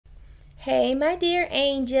Hey, my dear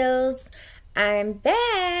angels, I'm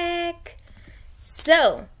back.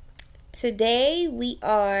 So, today we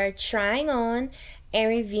are trying on and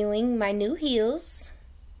reviewing my new heels.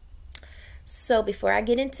 So, before I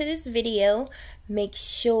get into this video, make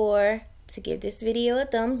sure to give this video a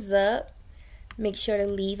thumbs up. Make sure to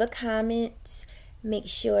leave a comment. Make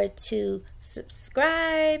sure to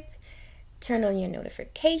subscribe. Turn on your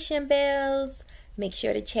notification bells. Make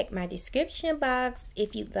sure to check my description box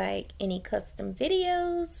if you'd like any custom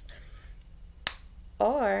videos,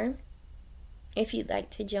 or if you'd like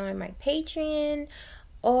to join my Patreon,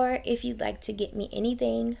 or if you'd like to get me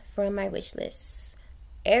anything from my wish list.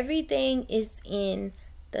 Everything is in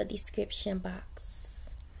the description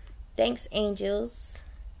box. Thanks, angels.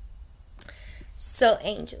 So,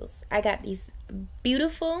 angels, I got these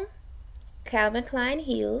beautiful Calvin Klein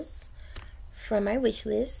heels from my wish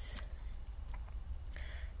list.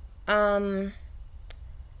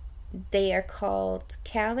 They are called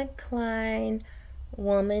Calvin Klein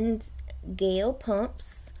Woman's Gayle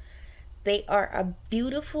pumps. They are a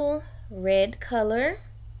beautiful red color.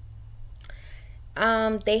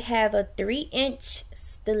 They have a 3-inch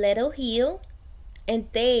stiletto heel, and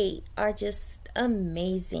they are just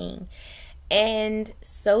amazing and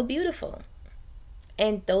so beautiful.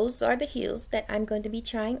 And those are the heels that I'm going to be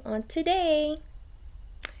trying on today.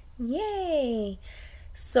 Yay!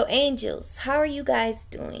 So, angels, how are you guys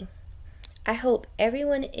doing? I hope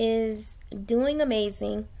everyone is doing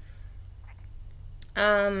amazing.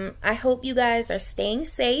 I hope you guys are staying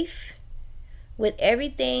safe with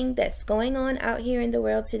everything that's going on out here in the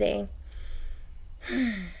world today.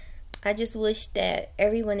 I just wish that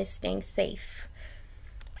everyone is staying safe.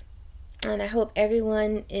 And I hope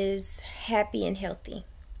everyone is happy and healthy.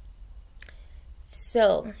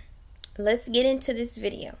 So, let's get into this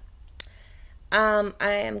video. I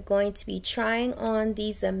am going to be trying on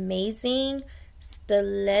these amazing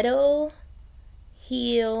stiletto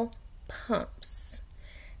heel pumps.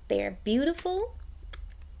 They are beautiful,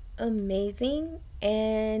 amazing,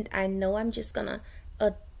 and I know I'm just gonna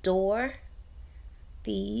adore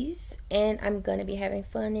these, and I'm gonna be having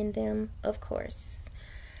fun in them, of course.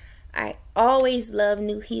 I always love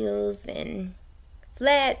new heels and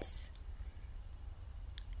flats,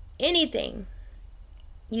 anything.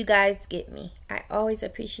 You guys get me. I always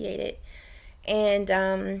appreciate it.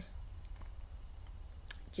 And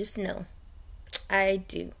just know I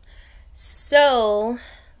do. So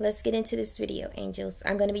let's get into this video, angels.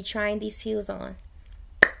 I'm going to be trying these heels on.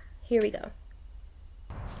 Here we go.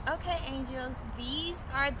 Okay, angels. These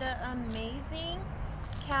are the amazing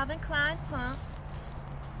Calvin Klein pumps.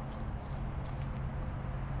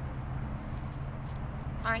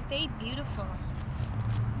 Aren't they beautiful?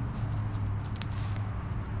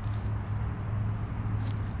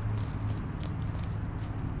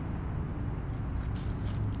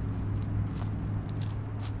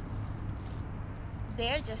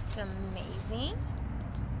 They're just amazing.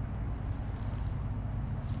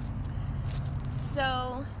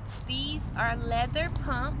 So these are leather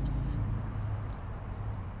pumps.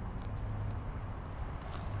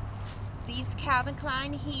 These Calvin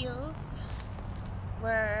Klein heels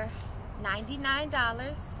were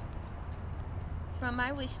 $99 from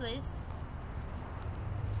my wish list.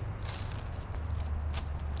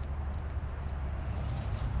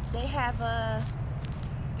 They have a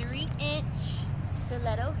 3-inch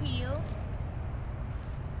stiletto heel,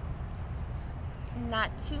 not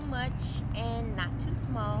too much and not too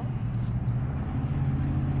small,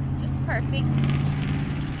 just perfect.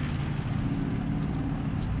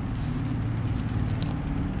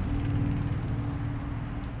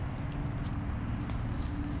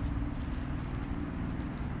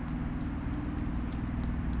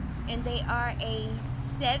 And they are a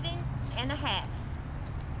 7.5.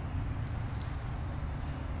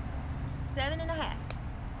 7.5.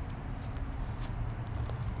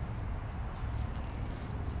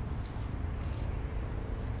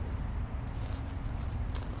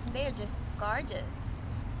 They are just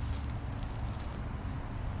gorgeous.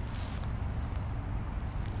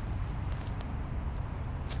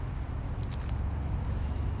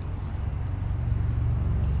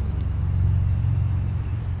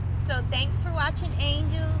 So thanks for watching,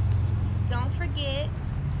 angels. Don't forget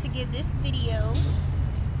to give this video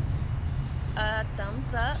a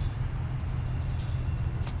thumbs up.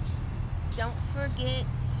 Don't forget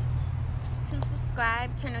to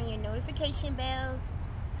subscribe, turn on your notification bells,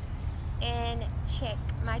 and check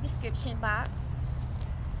my description box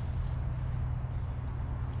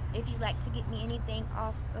if you'd like to get me anything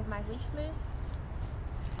off of my wish list,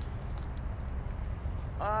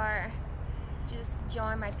 or just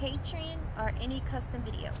join my Patreon or any custom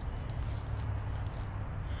videos.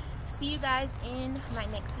 see you guys in my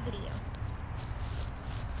next video.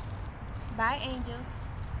 Bye, angels.